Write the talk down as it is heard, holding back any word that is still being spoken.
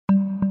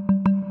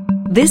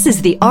This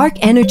is the Arc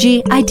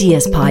Energy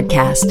Ideas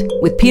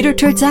Podcast with Peter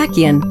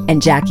Tertzakian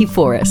and Jackie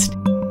Forrest,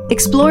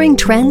 exploring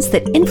trends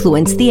that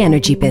influence the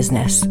energy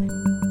business.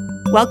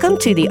 Welcome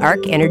to the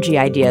Arc Energy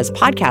Ideas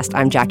Podcast.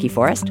 I'm Jackie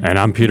Forrest. And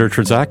I'm Peter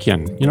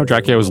Tertzakian. You know,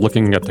 Jackie, I was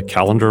looking at the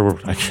calendar.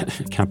 I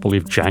can't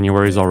believe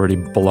January's already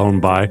blown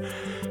by.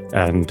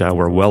 And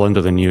we're well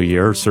into the new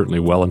year, certainly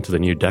well into the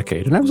new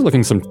decade. And I was looking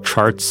at some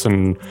charts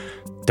and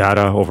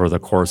data over the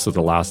course of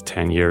the last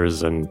 10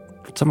 years, and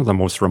some of the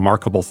most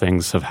remarkable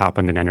things have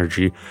happened in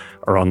energy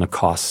are on the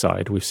cost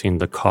side. We've seen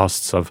the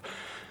costs of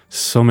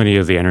so many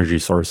of the energy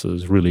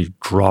sources really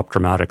drop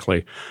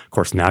dramatically. Of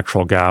course,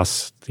 natural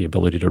gas, the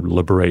ability to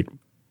liberate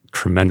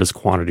tremendous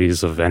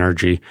quantities of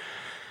energy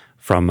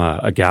from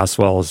a gas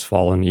well has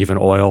fallen, even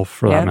oil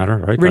for that matter,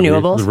 right?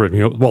 Renewables.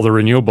 The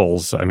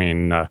renewables, I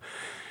mean,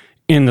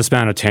 in the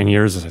span of 10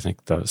 years, I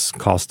think the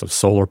cost of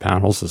solar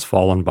panels has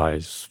fallen by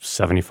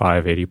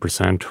 75,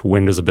 80%.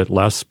 Wind is a bit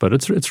less, but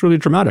it's really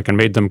dramatic and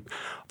made them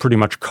pretty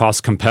much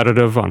cost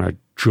competitive on a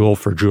joule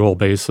for joule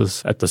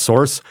basis at the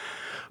source.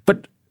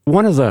 But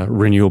one of the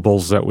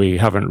renewables that we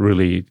haven't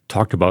really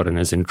talked about and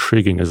is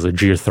intriguing is the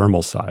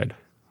geothermal side.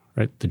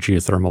 Right, the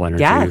geothermal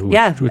energy.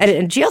 Yeah.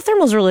 And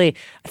geothermal is really,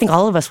 I think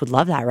all of us would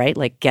love that, right?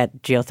 Like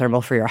get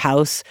geothermal for your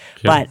house.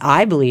 Yeah. But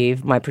I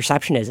believe, my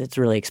perception is it's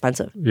really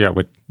expensive. Yeah,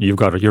 but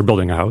you're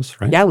building a house,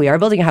 right? Yeah, we are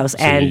building a house.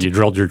 So you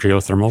drilled your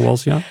geothermal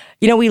wells, yeah?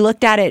 You know, we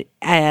looked at it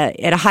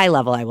at a high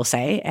level, I will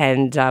say.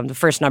 And the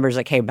first numbers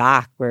that came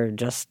back were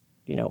just,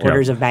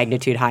 orders of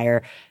magnitude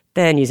higher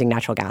than using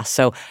natural gas.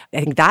 So I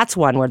think that's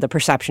one where the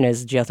perception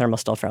is geothermal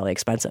is still fairly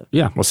expensive.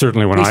 Yeah, well,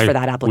 certainly when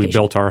we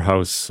built our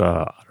house,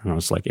 I don't know,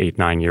 it's like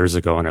 8-9 years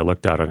ago, and I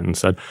looked at it and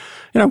said,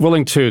 I'm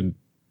willing to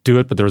do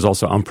it, but there was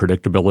also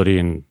unpredictability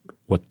in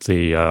what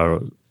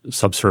the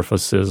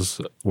subsurface is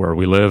where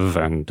we live,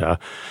 and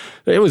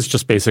it was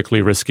just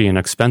basically risky and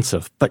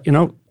expensive. But,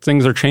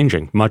 things are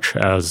changing, much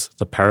as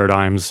the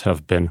paradigms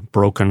have been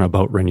broken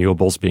about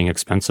renewables being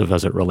expensive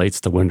as it relates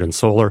to wind and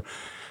solar.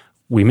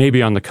 We may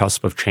be on the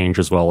cusp of change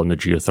as well in the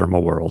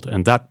geothermal world.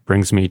 And that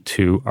brings me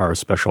to our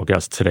special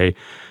guest today,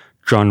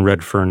 John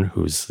Redfern,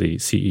 who's the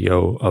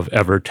CEO of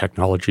Evor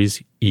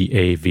Technologies,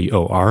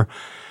 EAVOR.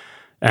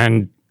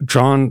 And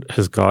John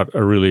has got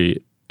a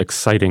really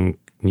exciting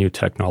new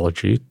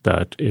technology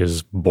that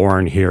is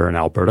born here in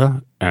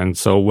Alberta. And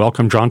so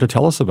welcome, John, to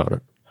tell us about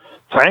it.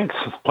 Thanks.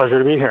 It's a pleasure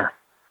to be here.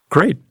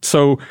 Great.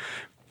 So,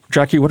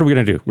 Jackie, what are we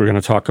going to do? We're going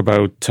to talk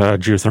about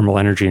geothermal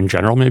energy in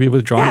general, maybe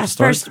with John to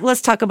start? First, let's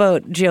talk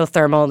about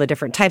geothermal, the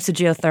different types of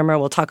geothermal.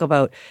 We'll talk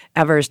about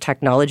Evor's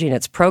technology and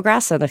its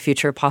progress and the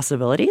future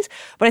possibilities.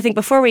 But I think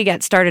before we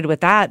get started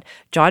with that,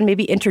 John,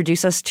 maybe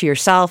introduce us to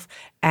yourself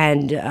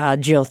and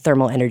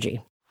geothermal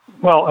energy.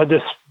 Well,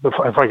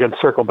 if I could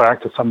circle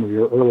back to some of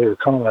your earlier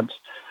comments,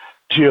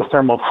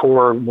 geothermal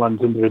for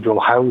one's individual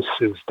house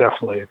is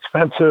definitely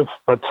expensive,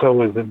 but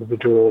so is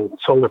individual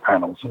solar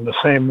panels. In the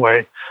same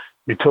way,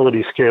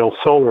 utility scale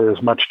solar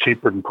is much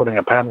cheaper than putting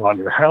a panel on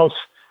your house.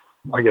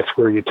 I guess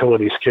we're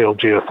utility scale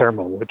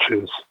geothermal, which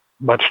is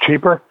much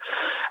cheaper.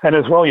 And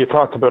as well, you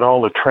talked about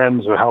all the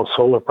trends of how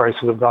solar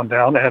prices have gone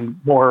down, and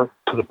more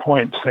to the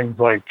point, things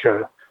like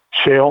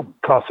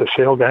cost of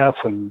shale gas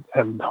and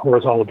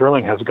horizontal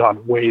drilling has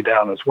gone way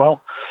down as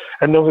well.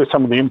 And those are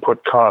some of the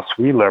input costs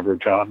we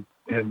leverage on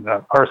in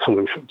our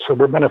solution. So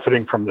we're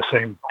benefiting from the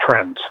same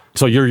trends.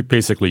 So you're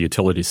basically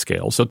utility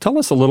scale. So tell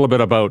us a little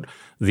bit about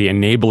the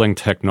enabling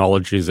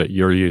technologies that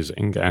you're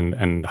using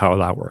and how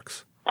that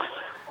works.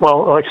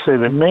 Well, like I say,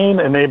 the main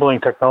enabling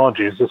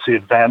technology is just the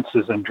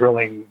advances in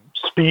drilling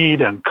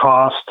speed and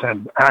cost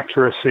and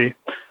accuracy,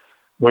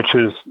 which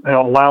has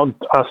allowed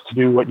us to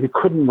do what you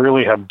couldn't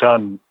really have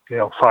done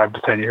 5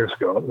 to 10 years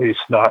ago, at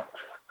least not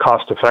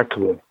cost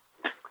effectively.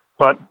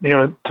 But,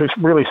 to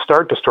really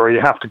start the story,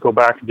 you have to go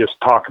back and just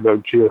talk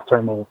about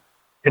geothermal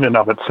in and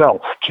of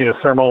itself.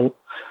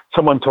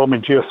 Someone told me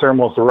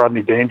geothermal is the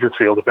Rodney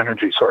Dangerfield of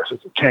energy sources.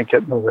 It can't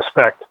get no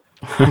respect.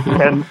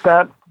 And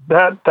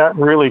that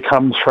really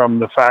comes from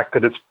the fact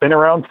that it's been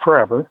around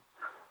forever.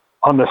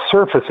 On the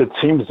surface, it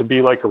seems to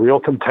be like a real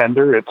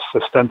contender. It's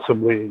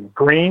ostensibly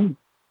green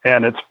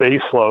and it's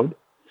base load.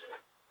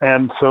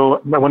 And so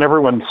when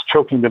everyone's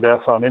choking to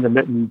death on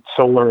intermittent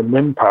solar and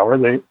wind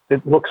power,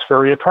 it looks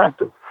very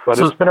attractive. But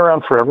it's been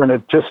around forever, and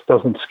it just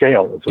doesn't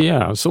scale.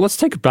 Yeah, so let's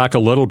take it back a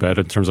little bit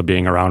in terms of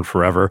being around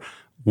forever.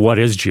 What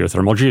is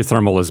geothermal?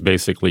 Geothermal is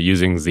basically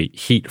using the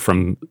heat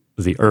from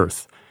the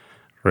earth,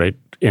 right,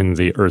 in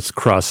the earth's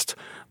crust,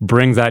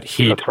 bring that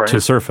heat to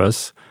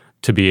surface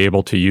to be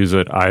able to use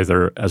it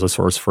either as a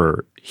source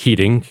for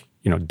heating,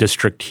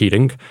 district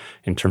heating,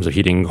 in terms of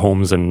heating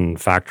homes and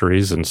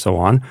factories and so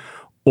on,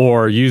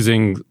 or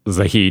using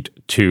the heat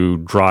to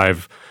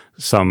drive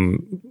some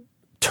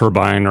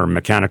turbine or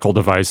mechanical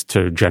device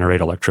to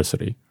generate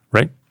electricity,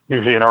 right?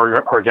 Usually an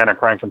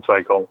organic Rankine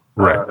cycle,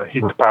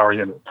 heat to power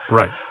unit.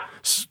 Right.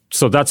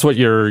 So that's what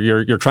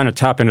you're trying to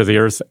tap into the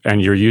earth,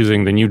 and you're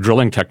using the new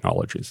drilling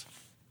technologies.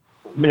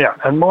 Yeah,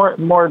 and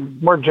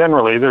more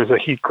generally, there's a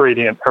heat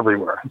gradient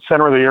everywhere. The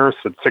center of the Earth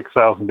at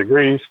 6,000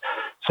 degrees,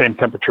 same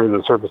temperature as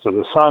the surface of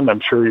the sun.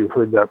 I'm sure you've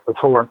heard that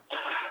before.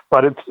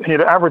 But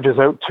it averages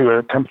out to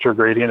a temperature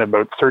gradient of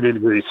about 30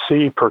 degrees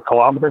C per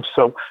kilometer.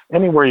 So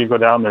anywhere you go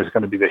down, there's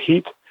going to be the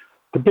heat.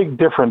 The big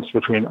difference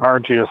between our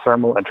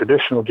geothermal and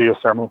traditional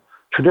geothermal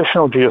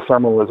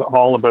is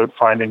all about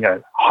finding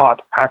a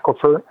hot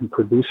aquifer and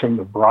producing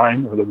the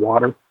brine or the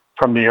water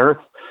from the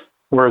earth,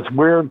 whereas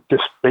we're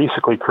just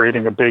basically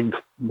creating a big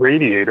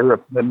radiator,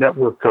 a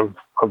network of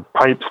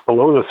pipes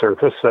below the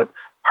surface that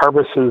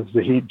harvests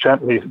the heat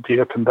gently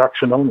via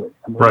conduction only,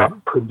 and we're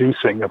not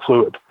producing a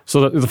fluid.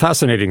 So the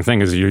fascinating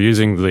thing is you're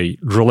using the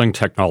drilling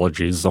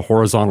technologies, the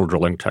horizontal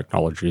drilling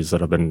technologies that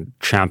have been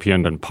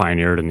championed and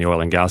pioneered in the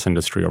oil and gas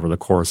industry over the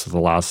course of the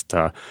last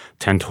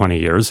 10, 20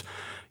 years.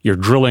 You're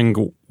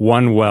drilling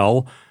one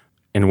well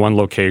in one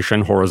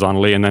location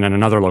horizontally, and then in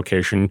another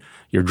location,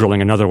 you're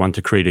drilling another one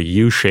to create a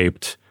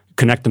U-shaped,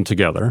 connect them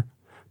together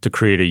to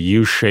create a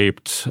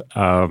U-shaped,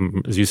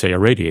 as you say, a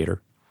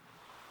radiator.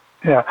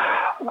 Yeah.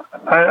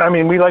 I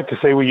mean, we like to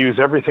say we use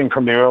everything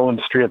from the oil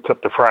industry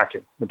except the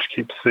fracking, which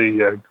keeps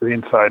the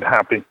green side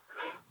happy.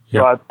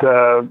 Yeah.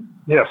 But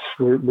yes,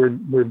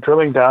 we're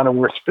drilling down, and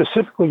we're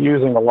specifically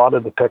using a lot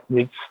of the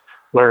techniques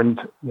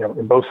learned,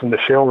 in both in the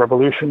shale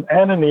revolution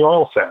and in the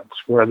oil sands,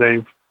 where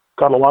they've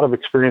got a lot of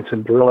experience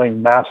in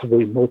drilling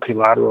massively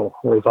multilateral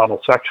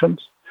horizontal sections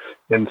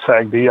in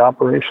SAGD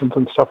operations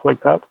and stuff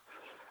like that.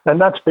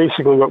 And that's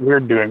basically what we're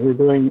doing. We're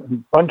doing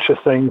a bunch of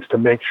things to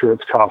make sure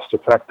it's cost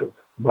effective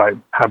by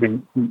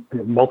having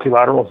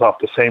multilaterals off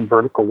the same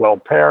vertical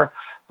weld pair,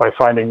 by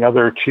finding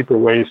other cheaper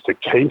ways to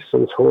case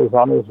those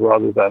horizontals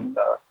rather than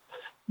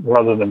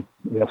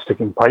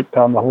sticking pipe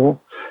down the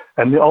hole.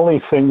 And the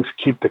only things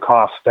keep the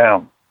costs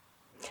down.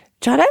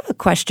 John, I have a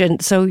question.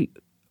 So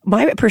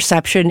my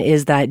perception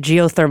is that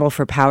geothermal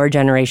for power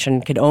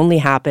generation can only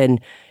happen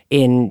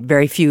in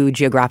very few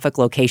geographic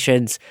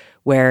locations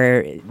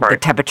where the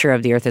temperature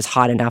of the earth is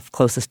hot enough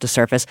closest to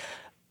surface.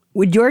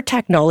 Would your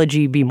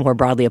technology be more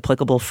broadly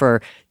applicable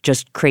for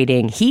just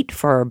creating heat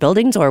for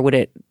buildings, or would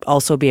it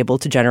also be able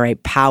to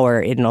generate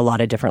power in a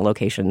lot of different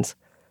locations?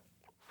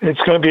 It's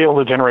going to be able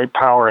to generate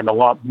power in a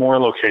lot more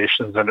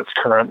locations than it's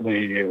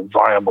currently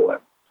viable in.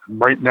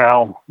 Right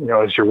now,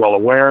 as you're well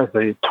aware,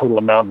 the total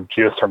amount of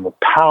geothermal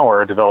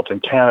power developed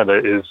in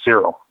Canada is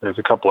zero. There's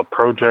a couple of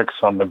projects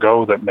on the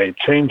go that may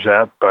change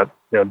that, but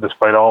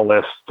despite all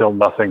this, still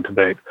nothing to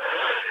date.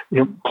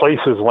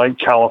 Places like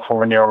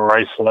California or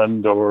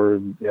Iceland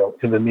or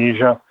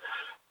Indonesia,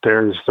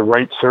 there's the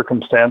right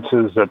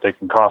circumstances that they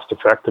can cost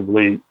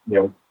effectively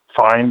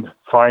find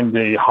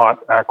the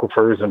hot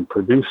aquifers and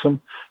produce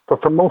them.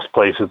 But for most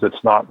places,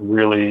 it's not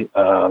really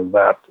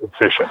that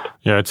efficient.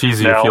 Yeah, it's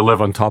easy if you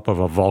live on top of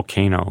a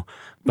volcano,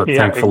 but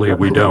thankfully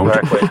we don't.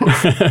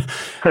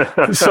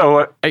 Exactly.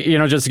 So,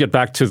 just to get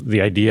back to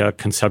the idea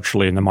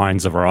conceptually in the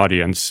minds of our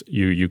audience,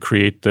 you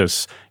create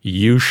this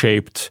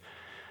U-shaped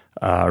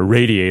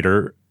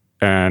radiator,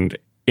 and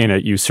in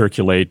it you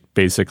circulate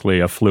basically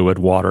a fluid,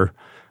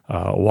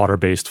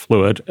 water-based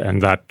fluid,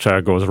 and that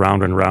goes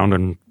round and round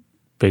and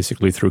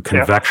basically through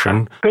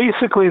convection. Yeah.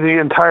 Basically, the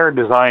entire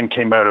design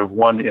came out of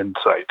one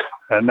insight,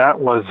 and that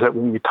was that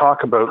when we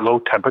talk about low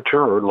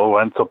temperature or low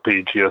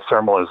enthalpy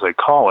geothermal, as they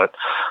call it,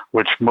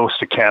 which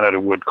most of Canada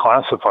would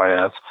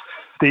classify as,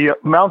 the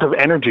amount of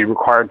energy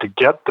required to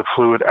get the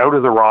fluid out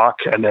of the rock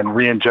and then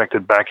re-inject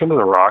it back into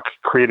the rock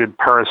created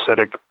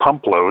parasitic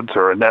pump loads,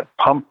 or a net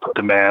pump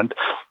demand,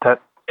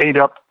 that ate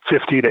up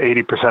 50 to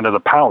 80% of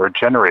the power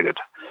generated.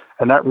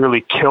 And that really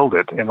killed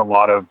it in a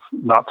lot of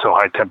not so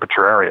high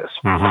temperature areas.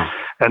 Mm-hmm.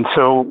 And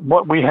so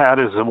what we had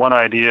is the one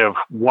idea of,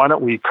 why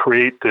don't we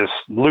create this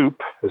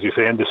loop, as you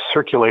say, and just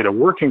circulate a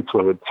working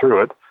fluid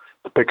through it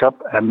to pick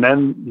up, and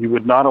then you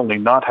would not only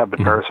not have the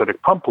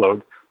parasitic pump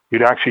load,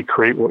 you'd actually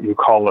create what you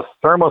call a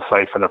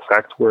thermosiphon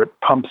effect, where it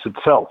pumps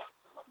itself.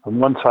 On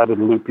one side of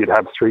the loop, you'd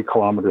have 3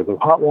 kilometers of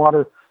hot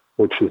water,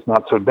 which is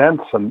not so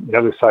dense. On the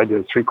other side, you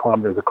have 3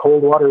 kilometers of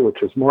cold water,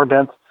 which is more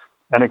dense.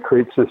 And it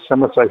creates this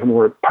semisiphon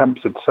where it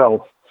pumps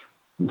itself,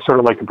 sort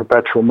of like a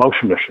perpetual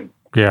motion machine.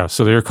 Yeah,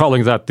 so they're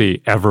calling that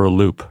the ever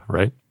loop,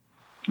 right?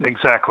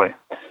 Exactly.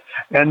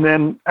 And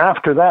then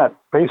after that,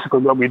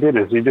 basically what we did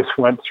is we just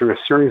went through a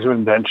series of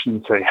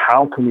inventions, say,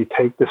 how can we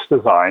take this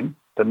design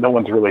that no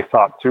one's really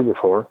thought through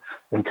before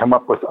and come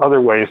up with other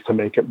ways to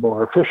make it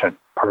more efficient?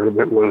 Part of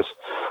it was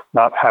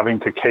not having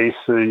to case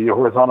the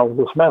horizontal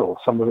with metal.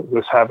 Some of it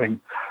was having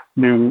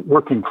new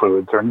working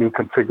fluids or new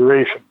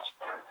configurations.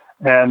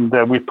 And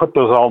we put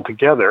those all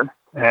together,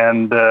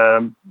 and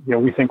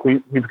we think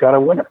we've got a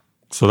winner.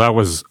 So that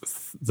was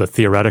the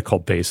theoretical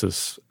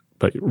basis.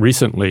 But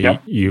recently,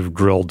 you've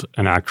drilled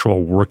an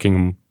actual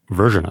working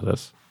version of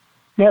this.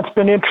 Yeah, it's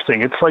been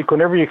interesting. It's like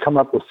whenever you come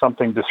up with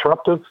something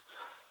disruptive,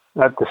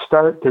 at the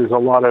start, there's a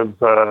lot of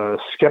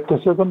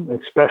skepticism,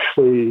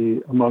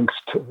 especially amongst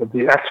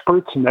the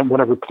experts in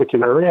whatever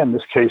particular area, in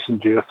this case in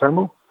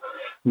geothermal.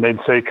 And they'd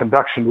say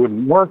conduction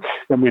wouldn't work.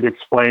 Then we'd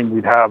explain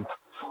we'd have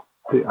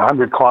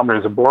 100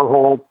 kilometers of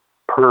borehole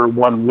per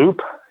one loop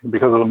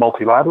because of the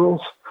multilaterals.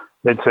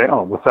 They'd say,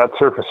 oh, with that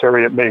surface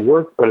area, it may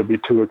work, but it'd be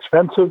too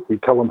expensive. We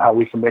tell them how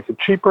we can make it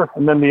cheaper.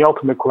 And then the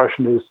ultimate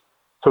question is,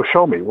 so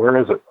show me, where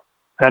is it?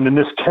 And in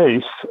this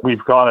case,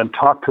 we've gone and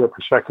talked to our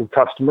prospective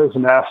customers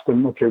and asked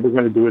them, okay, we're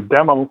going to do a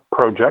demo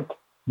project.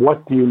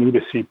 What do you need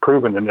to see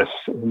proven in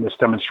this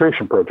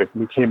demonstration project?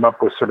 We came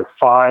up with sort of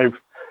 5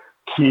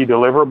 key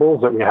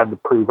deliverables that we had to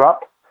prove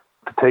up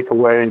to take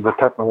away the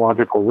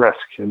technological risk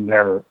in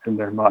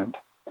their mind.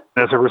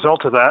 As a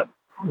result of that,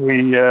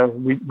 we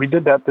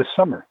did that this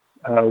summer.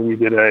 We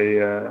did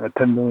a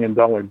 $10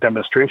 million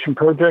demonstration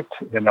project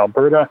in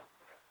Alberta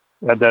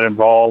that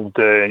involved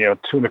a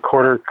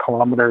 2.25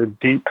 kilometer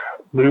deep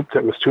loop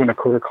that was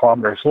 2.25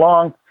 kilometers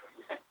long.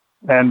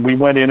 And we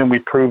went in and we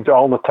proved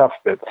all the tough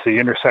bits, the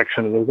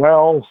intersection of the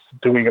wells,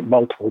 doing it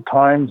multiple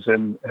times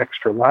in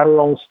extra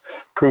laterals,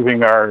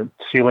 proving our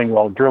sealing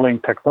while drilling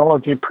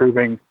technology,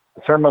 proving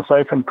the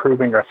thermosiphon,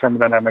 proving our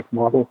thermodynamic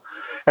model,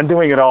 and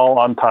doing it all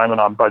on time and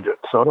on budget.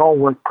 So it all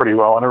worked pretty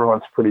well, and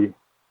everyone's pretty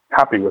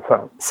happy with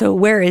that. So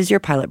where is your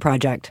pilot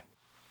project?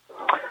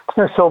 It's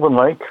near Sylvan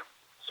Lake,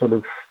 sort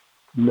of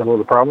middle of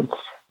the province.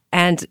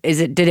 And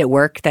did it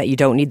work that you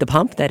don't need the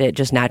pump, that it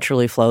just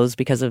naturally flows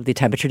because of the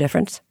temperature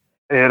difference?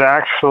 It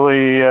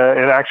actually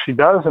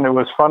does, and it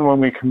was fun when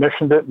we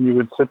commissioned it, and you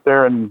would sit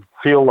there and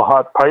feel the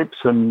hot pipes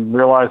and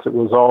realize it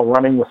was all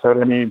running without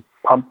any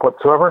pump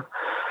whatsoever.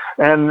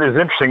 And it's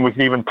interesting, we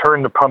can even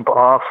turn the pump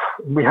off.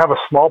 We have a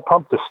small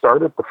pump to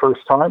start it the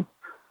first time,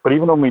 but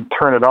even when we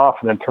turn it off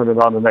and then turn it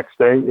on the next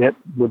day, it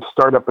would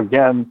start up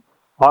again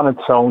on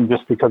its own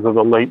just because of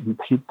the latent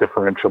heat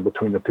differential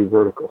between the two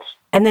verticals.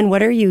 And then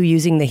what are you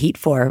using the heat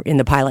for in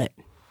the pilot?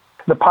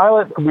 The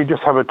pilot, we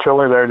just have a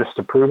chiller there just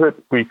to prove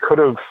it. We could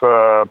have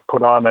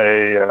put on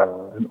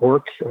an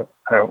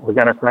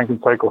organic Rankine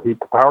cycle heat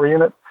to power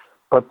unit,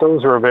 but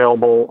those are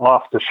available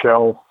off the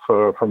shelf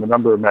from a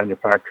number of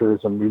manufacturers,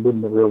 and we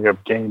wouldn't really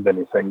have gained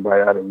anything by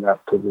adding that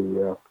to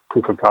the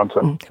proof of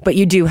concept. But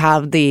you do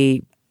have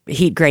the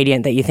heat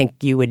gradient that you think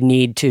you would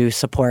need to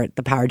support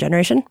the power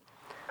generation?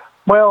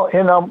 Well,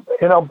 in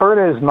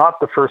Alberta is not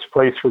the first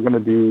place we're going to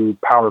do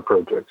power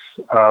projects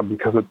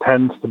because it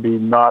tends to be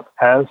not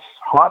as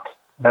hot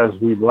as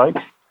we'd like.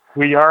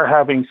 We are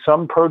having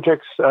some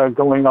projects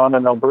going on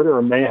in Alberta,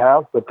 or may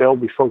have, but they'll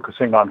be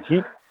focusing on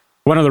heat.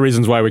 One of the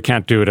reasons why we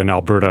can't do it in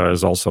Alberta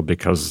is also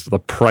because the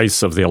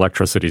price of the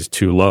electricity is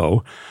too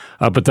low.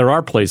 But there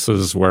are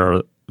places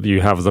where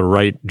you have the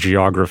right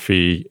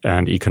geography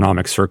and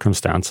economic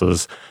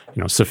circumstances,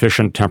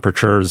 sufficient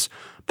temperatures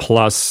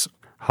plus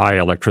high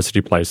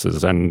electricity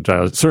prices. And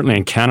certainly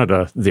in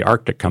Canada, the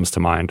Arctic comes to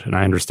mind. And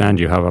I understand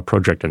you have a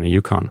project in the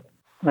Yukon.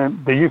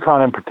 And the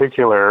Yukon in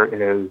particular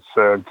is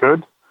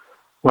good.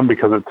 One,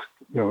 because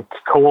it's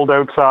cold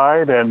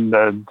outside and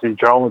the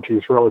geology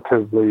is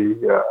relatively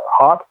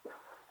hot.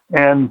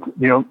 And,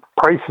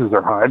 prices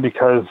are high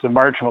because the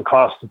marginal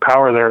cost of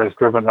power there is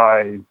driven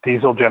by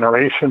diesel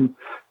generation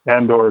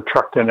and or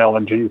trucked in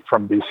LNG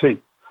from BC.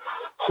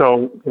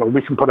 So,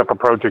 we can put up a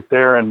project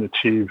there and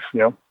achieve,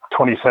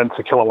 20 cents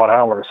a kilowatt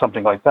hour or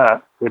something like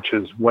that, which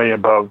is way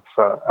above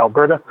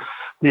Alberta.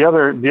 The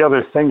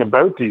other thing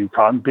about the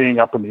Yukon being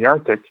up in the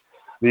Arctic,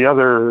 the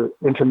other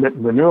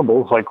intermittent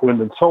renewables like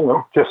wind and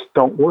solar just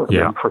don't work.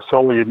 Yeah. And for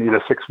solar, you need a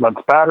 6-month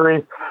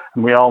battery.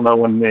 And we all know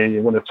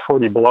when it's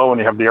 40 below and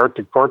you have the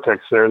Arctic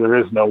vortex there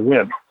is no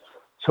wind.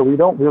 So we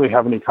don't really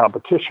have any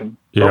competition.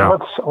 Yeah. But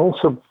what's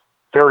also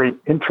very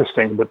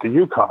interesting about the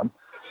Yukon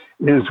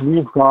is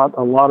we've got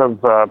a lot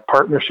of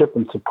partnership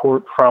and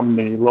support from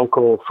the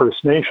local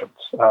First Nations.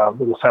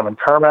 Little Salmon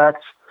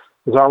Carmacks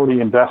is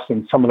already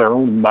investing some of their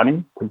own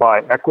money to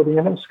buy equity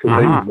in us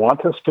because they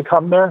want us to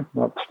come there,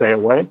 not stay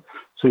away.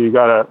 So you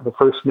got the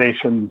First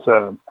Nations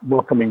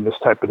welcoming this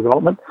type of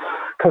development.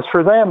 Because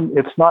for them,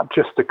 it's not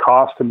just the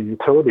cost and the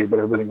utility, but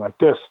everything like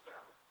this.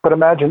 But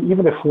imagine,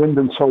 even if wind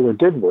and solar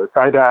did work,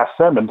 I'd ask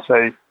them and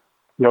say,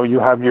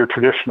 you have your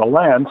traditional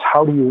lands.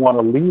 How do you want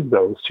to leave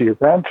those to your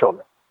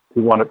grandchildren?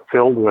 Do you want it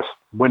filled with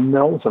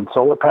windmills and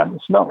solar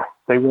panels? No,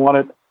 they want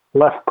it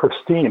left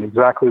pristine,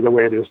 exactly the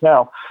way it is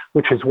now,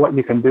 which is what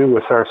you can do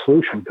with our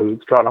solution because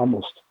it's got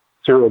almost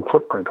zero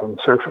footprint on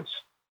the surface.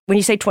 When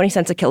you say 20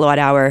 cents a kilowatt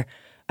hour,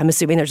 I'm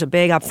assuming there's a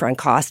big upfront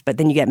cost, but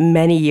then you get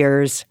many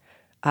years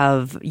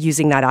of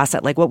using that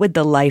asset. Like, what would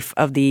the life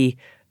of the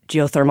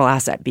geothermal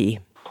asset be?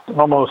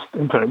 Almost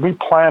infinite. We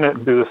plan it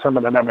and do the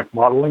thermodynamic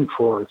modeling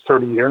for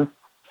 30 years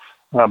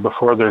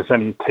before there's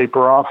any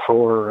taper off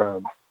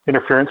or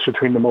interference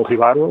between the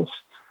multilaterals.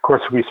 Of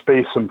course, if we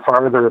space them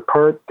farther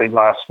apart, they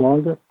last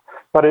longer.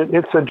 But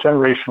it's a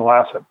generational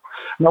asset.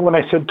 Now, when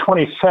I said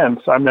 20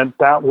 cents, I meant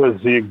that was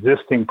the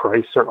existing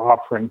price they're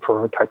offering for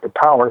our type of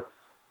power,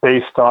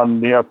 based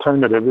on the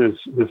alternative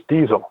is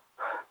diesel.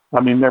 I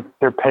mean,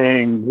 they're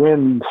paying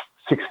wind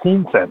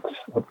 16 cents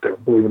up there,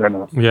 believe it or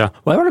not. Yeah.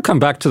 Well, I want to come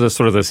back to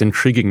this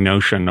intriguing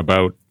notion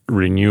about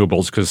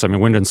renewables, because,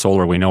 wind and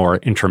solar, we know, are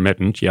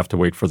intermittent. You have to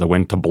wait for the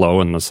wind to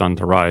blow and the sun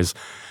to rise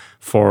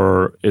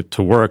for it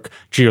to work.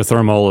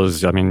 Geothermal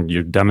is,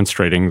 you're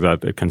demonstrating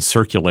that it can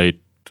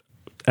circulate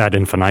ad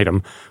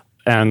infinitum.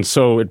 And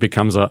so it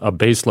becomes a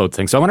baseload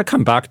thing. So I want to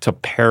come back to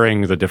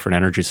pairing the different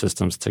energy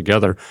systems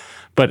together.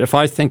 But if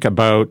I think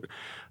about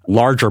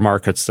larger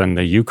markets than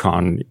the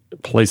Yukon,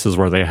 places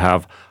where they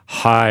have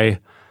high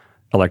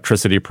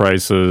electricity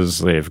prices,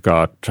 they've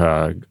got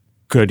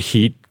good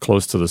heat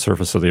close to the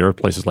surface of the earth,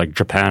 places like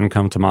Japan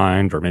come to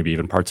mind, or maybe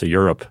even parts of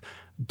Europe,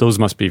 those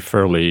must be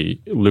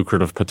fairly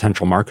lucrative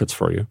potential markets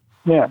for you.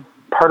 Yeah.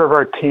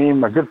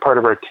 A good part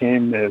of our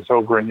team is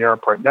over in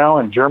Europe right now,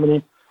 in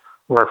Germany,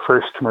 where our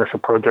first commercial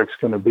project's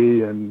going to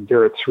be in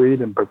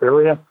Geretsried in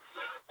Bavaria.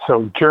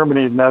 So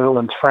Germany,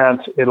 Netherlands,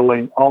 France,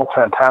 Italy, all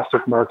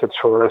fantastic markets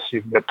for us.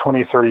 You can get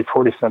 20, 30,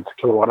 40 cents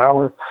a kilowatt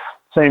hour.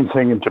 Same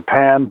thing in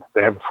Japan.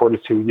 They have a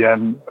 42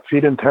 yen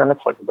feed-in tariff,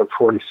 like about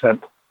 40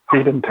 cent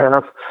feed-in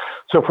tariff.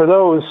 So for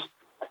those,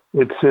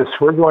 it's this,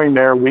 we're going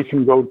there, we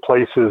can go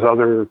places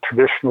other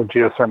traditional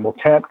geothermal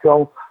can't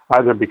go,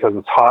 either because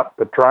it's hot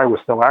but dry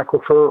with no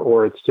aquifer,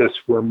 or it's just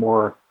we're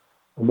more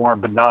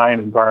benign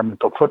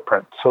environmental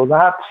footprint. So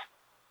that's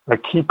a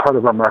key part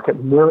of our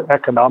market. We're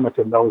economic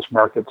in those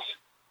markets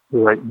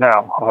right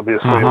now,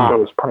 obviously, at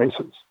those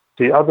prices.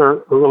 The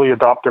other early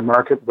adopter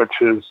market, which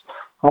is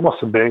almost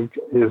as big,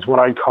 is what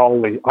I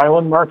call the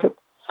island market.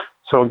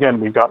 So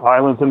again, we've got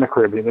islands in the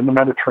Caribbean, in the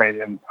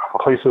Mediterranean,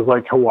 places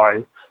like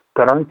Hawaii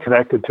that aren't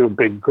connected to a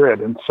big grid.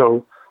 And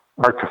so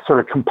our sort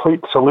of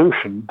complete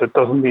solution that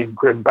doesn't need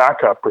grid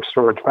backup or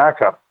storage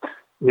backup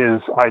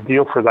is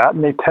ideal for that.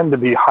 And they tend to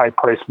be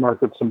high-priced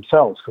markets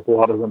themselves because a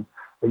lot of them,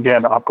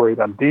 again, operate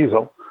on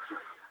diesel.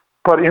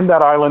 But in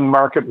that island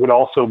market would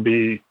also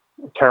be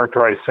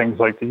characterized things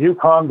like the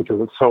Yukon because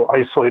it's so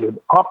isolated,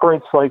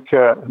 operates like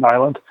an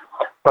island.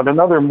 But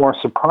another more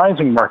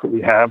surprising market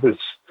we have is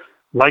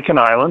like an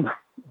island,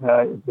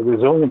 the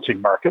resiliency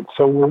market.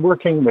 So we're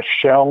working with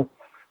Shell,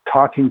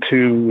 talking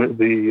to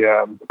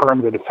the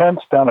Department of Defense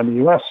down in the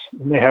U.S.,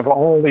 and they have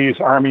all these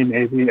Army,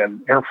 Navy,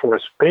 and Air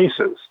Force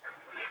bases.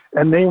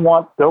 And they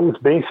want those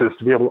bases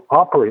to be able to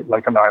operate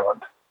like an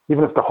island.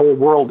 Even if the whole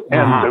world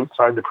ends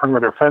outside the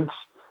perimeter fence,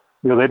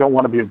 they don't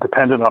want to be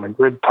dependent on a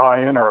grid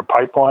tie-in or a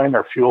pipeline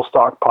or fuel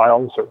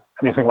stockpiles or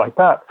anything like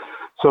that.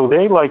 So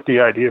they like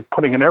the idea of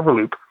putting an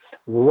Everloop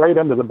right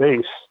under the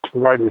base to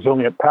provide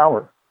resilient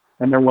power,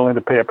 and they're willing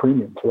to pay a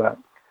premium for that.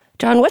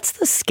 John, what's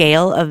the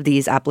scale of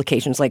these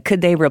applications? Like,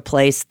 could they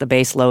replace the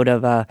base load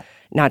of a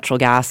natural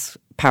gas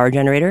power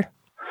generator?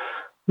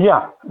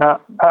 Yeah,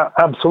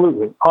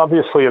 absolutely.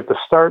 Obviously, at the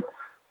start,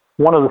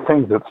 one of the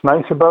things that's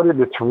nice about it,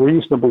 it's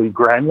reasonably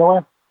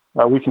granular.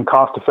 We can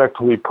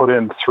cost-effectively put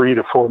in 3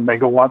 to 4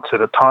 megawatts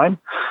at a time,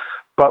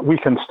 but we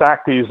can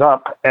stack these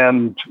up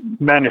and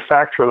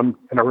manufacture them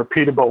in a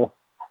repeatable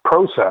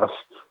process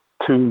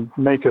to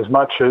make as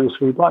much as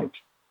we'd like.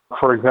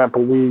 For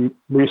example, we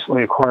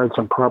recently acquired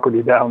some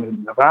property down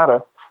in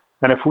Nevada,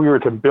 and if we were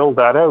to build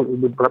that out, it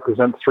would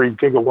represent 3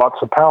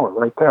 gigawatts of power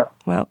right there.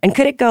 Wow. And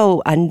could it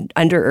go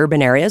under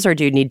urban areas, or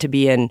do you need to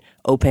be in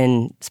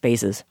open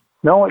spaces?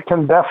 No, it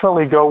can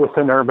definitely go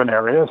within urban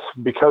areas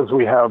because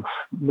we have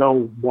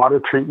no water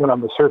treatment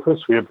on the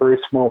surface. We have very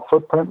small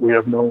footprint. We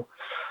have no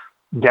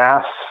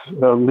gas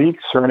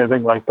leaks or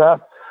anything like that.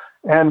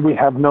 And we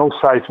have no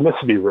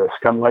seismicity risk,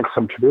 unlike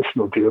some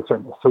traditional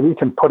geothermal. So we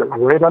can put it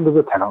right under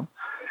the town.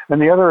 And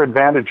the other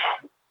advantage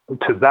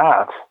to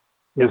that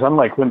is,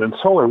 unlike wind and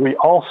solar, we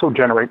also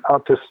generate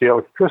not just the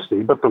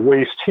electricity, but the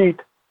waste heat,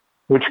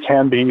 which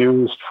can be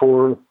used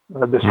for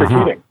district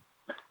heating.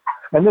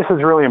 And this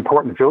is really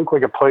important. If you look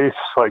like a place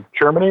like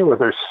Germany, where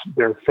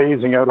they're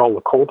phasing out all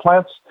the coal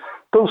plants,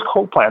 those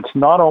coal plants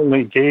not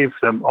only gave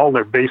them all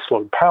their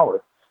baseload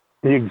power,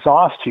 the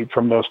exhaust heat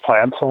from those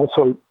plants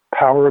also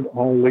powered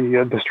all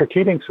the district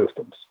heating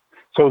systems.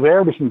 So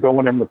there we can go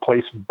in and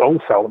replace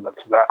both elements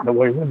of that in a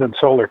way wind and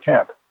solar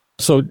can't.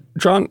 So,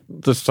 John,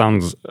 this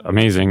sounds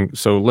amazing.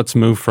 So let's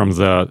move from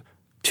the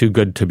too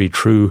good to be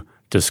true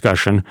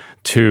discussion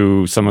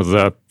to some of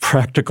the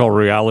practical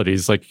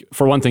realities. Like,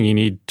 for one thing, you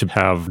need to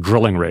have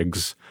drilling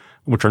rigs,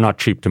 which are not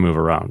cheap to move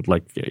around.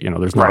 Like,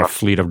 there's not a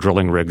fleet of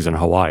drilling rigs in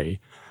Hawaii.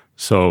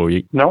 So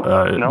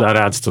that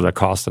adds to the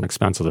cost and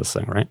expense of this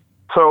thing, right?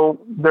 So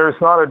there's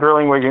not a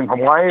drilling rig in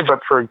Hawaii, but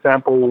for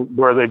example,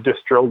 where they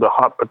just drilled a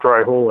hot but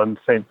dry hole in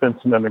St.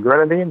 Vincent and the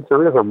Grenadines,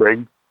 there is a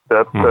rig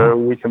that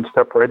we can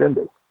step right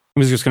into. I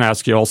was just going to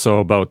ask you also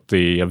about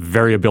the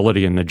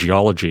variability in the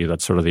geology.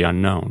 That's sort of the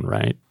unknown,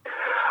 right?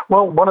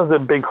 Well, one of the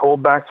big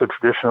holdbacks of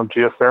traditional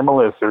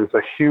geothermal is there's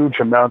a huge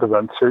amount of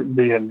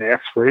uncertainty in the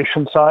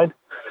exploration side,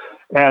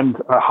 and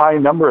a high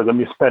number of them,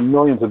 you spend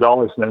millions of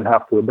dollars and then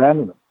have to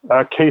abandon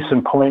them. Case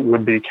in point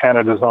would be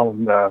Canada's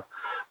own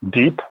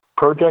Deep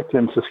project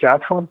in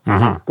Saskatchewan.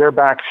 They're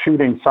back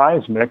shooting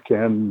seismic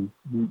and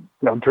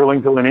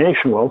drilling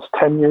delineation wells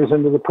 10 years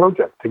into the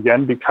project,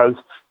 again, because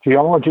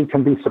geology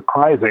can be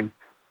surprising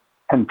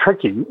and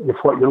tricky if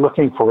what you're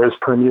looking for is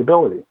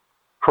permeability.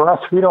 For us,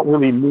 we don't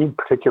really need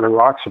particular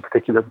rocks or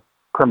particular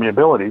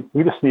permeability.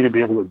 We just need to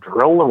be able to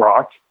drill the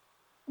rock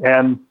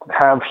and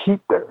have heat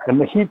there. And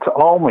the heat's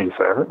always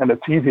there, and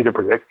it's easy to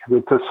predict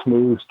because it's a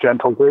smooth,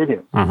 gentle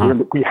gradient.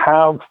 We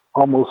have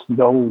almost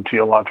no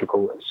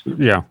geological risk.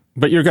 Yeah.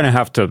 But you're going to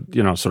have to,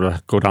 sort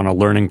of go down a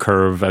learning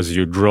curve as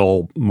you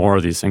drill more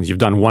of these things. You've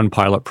done one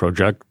pilot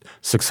project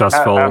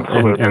successful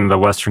in the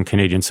Western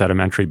Canadian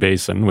Sedimentary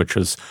Basin, which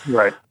is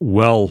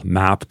well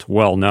mapped,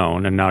 well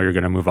known, and now you're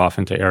going to move off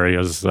into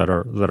areas that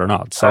are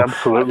not. So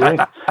absolutely.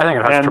 I think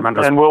it has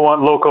tremendous. And we'll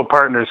want local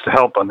partners to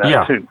help on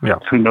that too,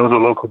 who know the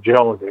local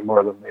geology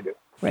more than they do.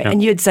 Right. Yeah.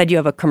 And you had said you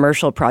have a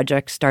commercial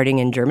project starting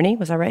in Germany.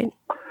 Was that right?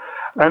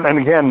 And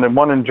again, the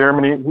one in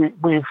Germany,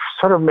 we've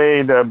sort of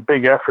made a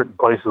big effort in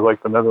places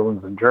like the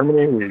Netherlands and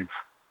Germany. We've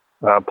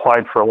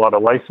applied for a lot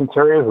of license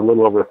areas, a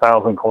little over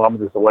 1,000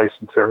 kilometers of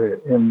license area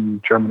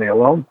in Germany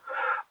alone.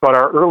 But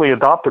our early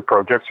adopter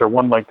projects are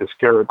one like this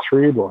Gerets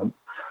Ried one,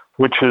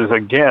 which is,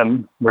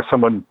 again, where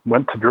someone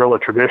went to drill a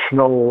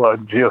traditional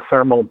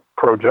geothermal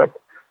project,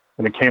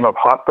 and it came up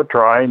hot but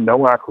dry, no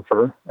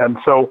aquifer. And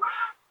so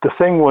the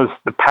thing was,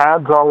 the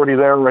pad's already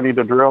there, ready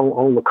to drill.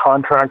 All the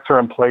contracts are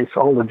in place.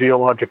 All the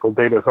geological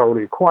data is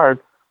already acquired.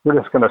 We're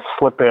just going to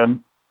slip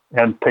in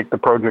and take the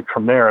project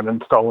from there and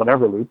install an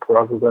Everloop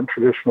rather than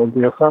traditional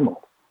geothermal.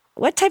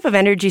 What type of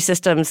energy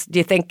systems do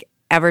you think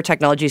Ever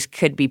Technologies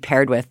could be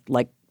paired with?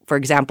 Like, for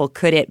example,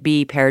 could it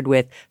be paired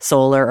with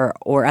solar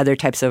or other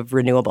types of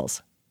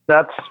renewables?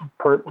 That's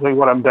partly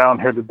what I'm down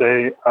here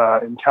today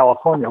in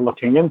California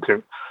looking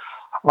into.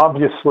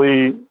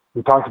 Obviously,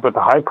 we talked about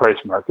the high price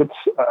markets.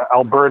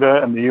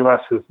 Alberta and the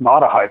U.S. is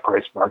not a high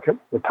price market.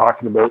 We're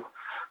talking about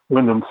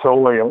wind and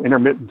solar,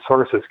 intermittent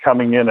sources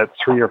coming in at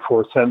 3 or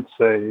 4 cents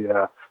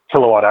a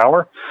kilowatt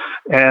hour.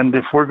 And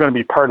if we're going to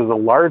be part of the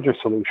larger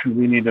solution,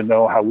 we need to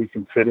know how we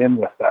can fit in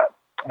with that.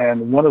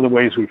 And one of the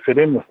ways we fit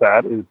in with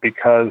that is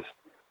because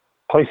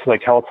places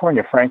like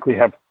California, frankly,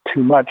 have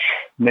too much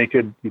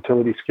naked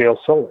utility scale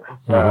solar.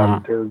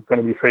 They're going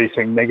to be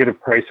facing negative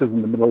prices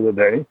in the middle of the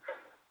day,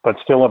 but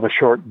still have a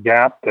short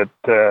gap that,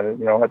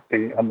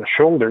 on the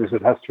shoulders,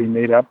 it has to be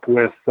made up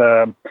with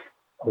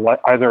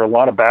either a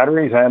lot of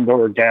batteries and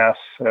or gas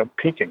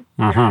peaking.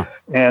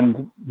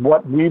 And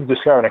what we've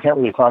discovered, I can't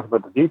really talk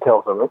about the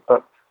details of it,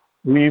 but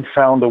we've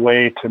found a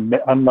way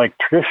to, unlike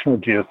traditional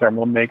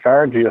geothermal, make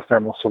our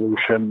geothermal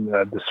solution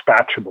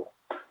dispatchable.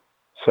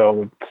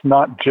 So it's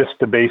not just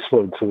a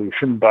baseload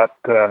solution, but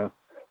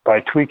by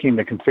tweaking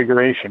the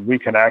configuration, we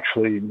can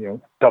actually,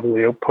 double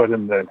the output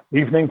in the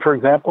evening, for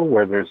example,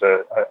 where there's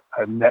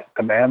a net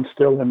demand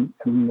still in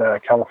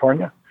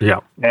California. Yeah.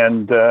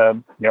 And,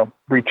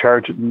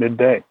 recharge at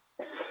midday.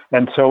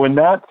 And so in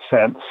that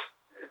sense,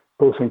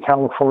 both in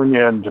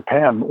California and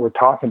Japan, what we're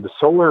talking to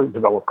solar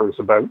developers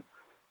about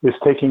is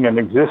taking an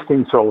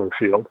existing solar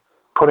field,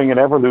 putting an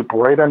Everloop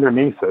right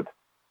underneath it,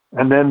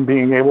 and then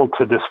being able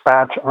to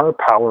dispatch our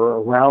power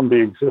around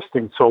the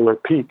existing solar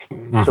peak.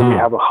 So we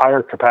have a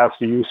higher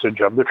capacity usage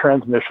of the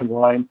transmission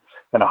line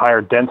and a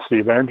higher density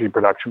of energy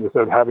production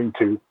without having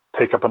to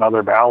take up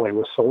another valley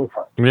with solar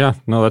farms. Yeah,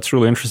 no, that's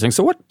really interesting.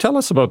 So tell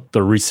us about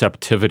the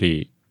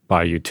receptivity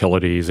by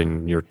utilities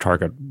in your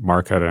target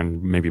market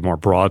and maybe more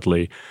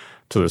broadly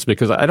to this,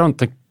 because I don't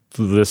think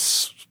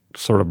this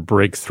sort of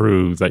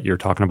breakthrough that you're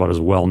talking about is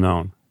well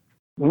known.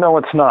 No,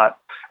 it's not.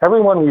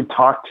 Everyone we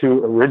talked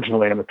to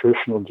originally on the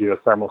traditional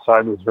geothermal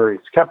side was very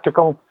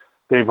skeptical.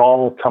 They've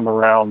all come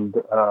around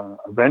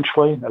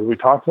eventually as we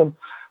talked to them.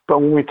 But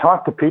when we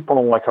talk to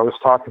people, like I was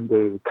talking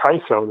to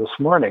CAISO this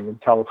morning in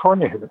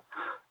California here,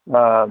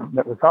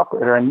 network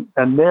operator,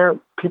 and they're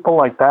people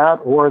like that,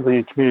 or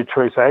the community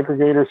choice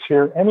aggregators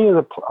here,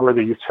 or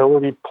the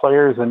utility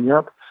players in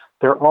Europe,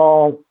 they're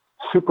all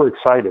super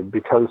excited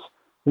because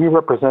we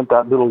represent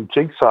that little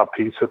jigsaw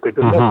piece that they've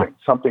been missing,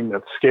 something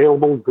that's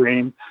scalable,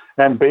 green,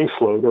 and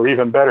baseload, or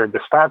even better,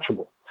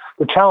 dispatchable.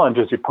 The challenge,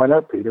 as you point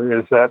out, Peter,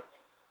 is that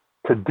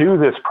to do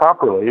this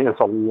properly is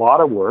a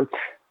lot of work,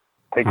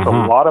 takes a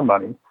lot of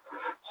money.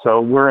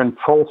 So we're in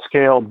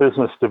full-scale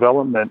business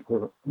development,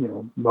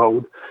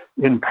 mode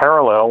in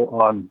parallel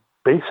on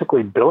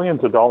basically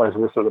billions of dollars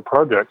worth of the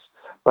projects,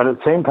 but at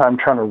the same time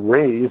trying to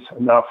raise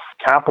enough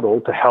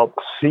capital to help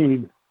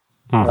seed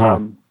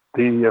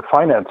the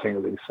financing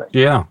of these things.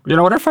 Yeah.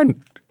 What I find,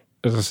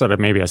 as I said,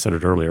 maybe I said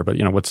it earlier, but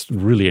what's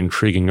really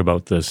intriguing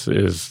about this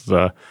is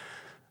the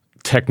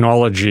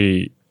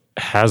technology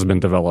has been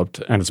developed,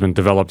 and it's been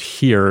developed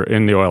here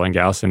in the oil and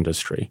gas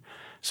industry.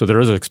 So there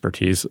is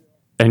expertise.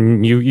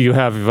 And you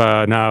have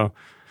now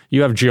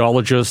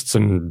geologists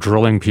and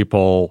drilling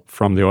people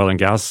from the oil and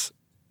gas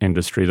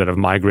industry that have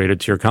migrated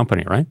to your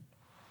company, right?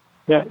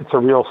 Yeah, it's a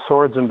real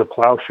swords into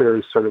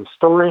plowshares sort of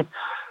story,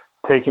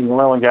 taking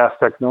oil and gas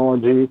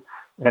technology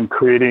and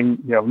creating,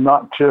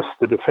 not just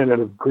the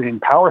definitive green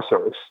power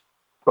source,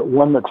 but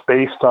one that's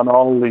based on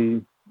all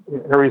the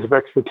areas of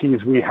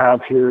expertise we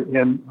have here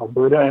in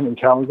Alberta and in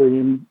Calgary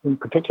in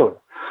particular.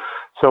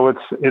 So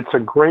it's a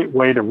great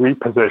way to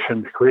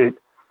reposition, to create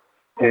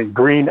a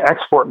green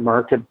export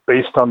market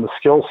based on the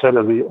skill set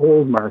of the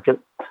old market.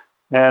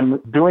 And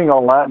doing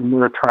all that, and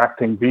we're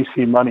attracting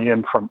VC money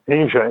in from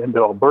Asia into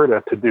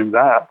Alberta to do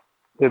that,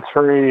 it's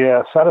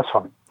very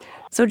satisfying.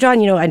 So, John,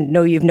 I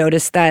know you've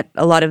noticed that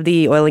a lot of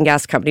the oil and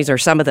gas companies, or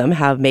some of them,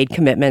 have made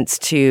commitments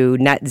to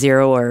net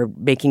zero or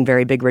making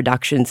very big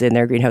reductions in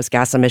their greenhouse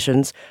gas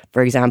emissions.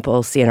 For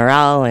example,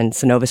 CNRL and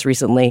Cenovus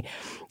recently.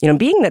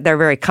 Being that they're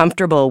very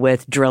comfortable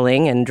with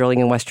drilling in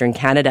Western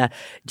Canada,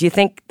 do you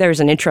think there's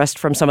an interest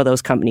from some of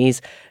those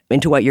companies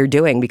into what you're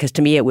doing? Because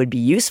to me, it would be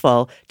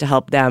useful to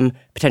help them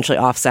potentially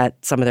offset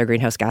some of their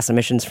greenhouse gas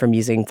emissions from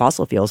using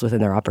fossil fuels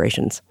within their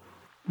operations.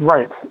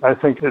 Right. I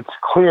think it's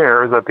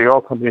clear that the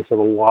oil companies have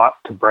a lot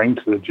to bring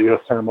to the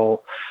geothermal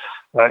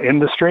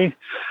industry.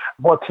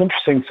 What's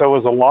interesting, so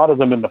is a lot of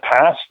them in the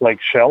past, like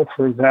Shell,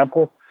 for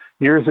example,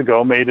 years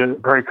ago made a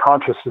very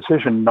conscious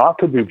decision not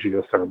to do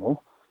geothermal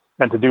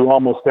and to do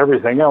almost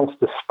everything else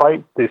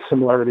despite the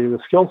similarity of the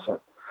skill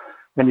set.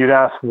 And you'd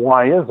ask,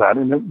 why is that?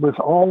 And it was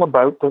all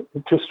about that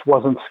it just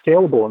wasn't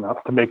scalable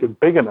enough to make it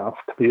big enough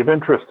to be of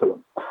interest to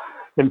them.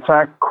 In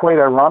fact, quite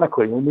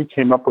ironically, when we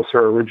came up with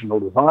our original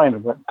design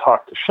and went and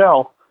talked to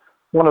Shell,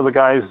 one of the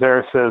guys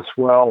there says,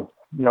 well,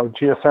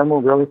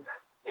 geothermal, really?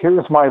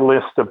 Here's my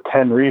list of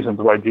 10 reasons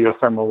why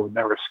geothermal would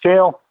never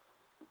scale.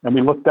 And we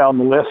looked down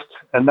the list,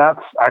 and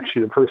that's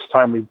actually the first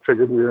time we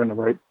figured we were on the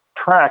right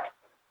track.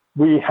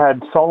 We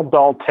had solved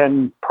all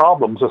 10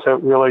 problems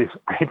without really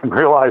even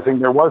realizing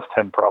there was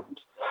 10 problems.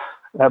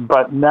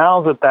 But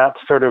now that that's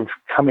sort of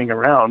coming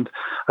around,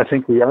 I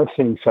think we are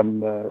seeing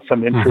some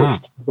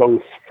interest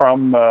both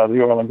from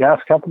the oil and gas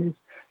companies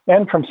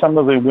and from some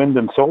of the wind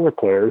and solar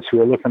players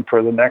who are looking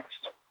for the next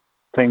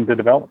thing to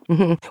develop.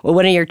 Well,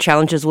 one of your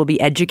challenges will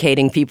be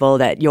educating people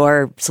that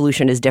your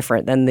solution is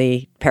different than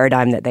the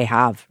paradigm that they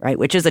have, right?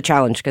 Which is a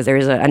challenge because there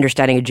is an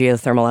understanding of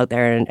geothermal out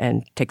there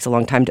and takes a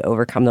long time to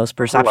overcome those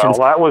perceptions.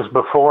 Well, that was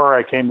before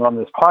I came on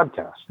this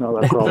podcast.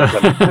 No, that's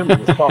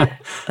all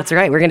That's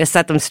right. We're going to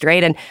set them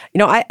straight. And,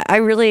 I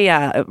really,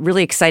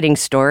 really exciting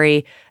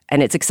story.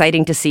 And it's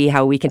exciting to see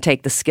how we can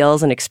take the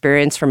skills and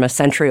experience from a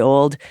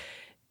century-old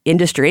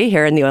industry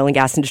here in the oil and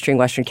gas industry in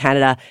Western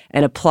Canada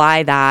and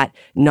apply that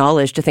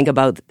knowledge to think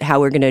about how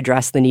we're going to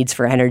address the needs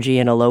for energy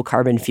in a low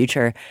carbon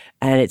future.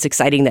 And it's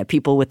exciting that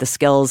people with the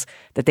skills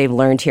that they've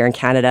learned here in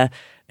Canada,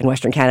 in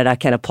Western Canada,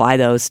 can apply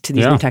those to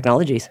these new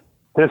technologies.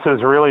 This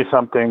is really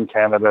something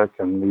Canada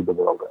can lead the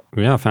world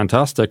in. Yeah,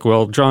 fantastic.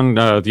 Well, John,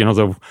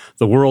 the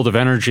world of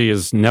energy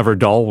is never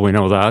dull. We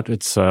know that.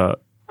 It's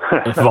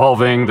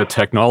evolving, the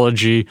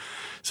technology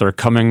sort of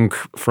coming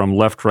from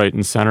left, right,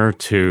 and center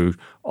to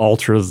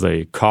alter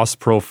the cost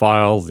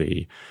profile,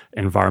 the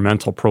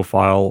environmental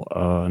profile,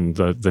 and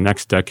the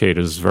next decade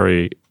is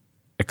very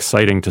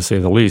exciting to say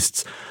the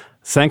least.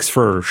 Thanks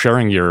for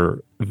sharing your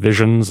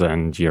visions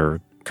and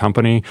your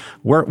company.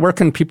 Where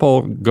can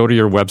people go to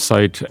your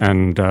website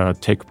and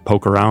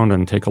poke around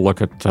and take a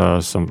look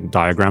at some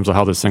diagrams of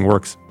how this thing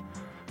works?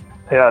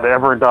 Yeah, at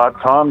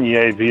eavor.com,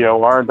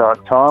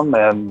 eavor.com,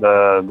 and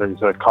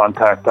there's a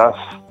contact us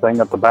thing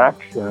at the back.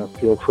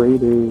 Feel free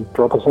to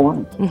drop us a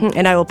line.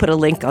 And I will put a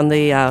link on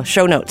the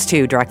show notes,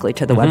 too, directly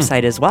to the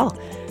website as well.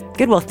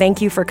 Good. Well,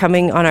 thank you for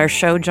coming on our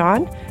show,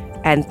 John.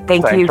 And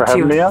thanks for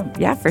having me on.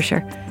 Yeah, for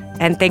sure.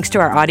 And thanks to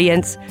our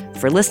audience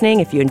for listening.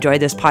 If you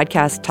enjoyed this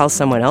podcast, tell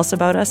someone else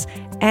about us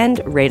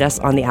and rate us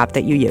on the app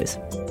that you use.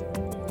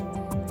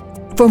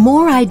 For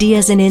more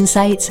ideas and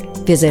insights,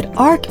 visit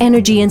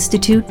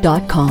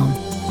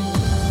arcenergyinstitute.com.